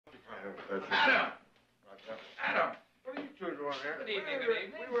Adam! Adam! What are you two doing here? Good evening, good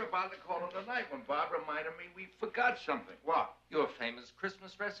evening. We were about to call it a night when Bob reminded me we forgot something. What? Your famous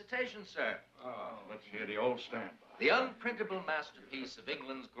Christmas recitation, sir. Oh, let's hear the old standby. The unprintable masterpiece of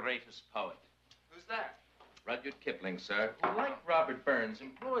England's greatest poet. Who's that? Rudyard Kipling, sir, who, like Robert Burns,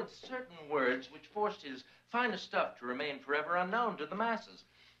 employed certain words which forced his finest stuff to remain forever unknown to the masses.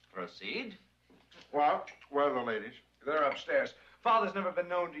 Proceed. Well, where are the ladies? They're upstairs. Father's never been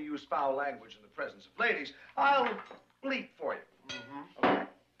known to use foul language in the presence of ladies. I'll bleat for you.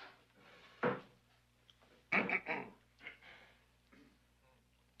 Okay.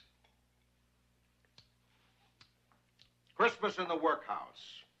 Christmas in the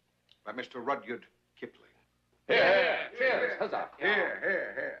Workhouse by Mr. Rudyard Kipling. Here. Cheers. Huzzah.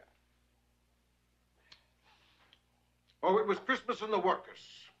 Here. Oh, it was Christmas in the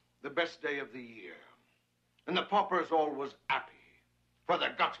workus, the best day of the year. And the paupers all was happy, for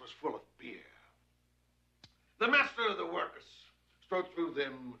their guts was full of beer. The master of the workus strode through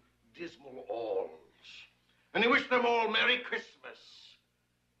them dismal halls, and he wished them all Merry Christmas.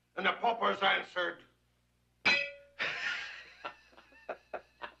 And the paupers answered,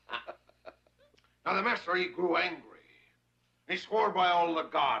 Now the master, he grew angry. He swore by all the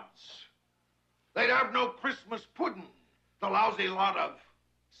gods they'd have no Christmas pudding, the lousy lot of...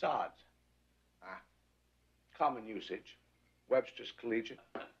 Sods. Common usage. Webster's Collegiate.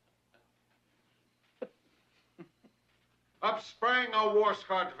 Up sprang a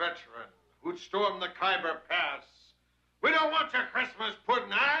war-scarred veteran who'd storm the Khyber Pass. We don't want your Christmas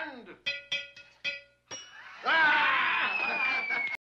pudding and... Ah!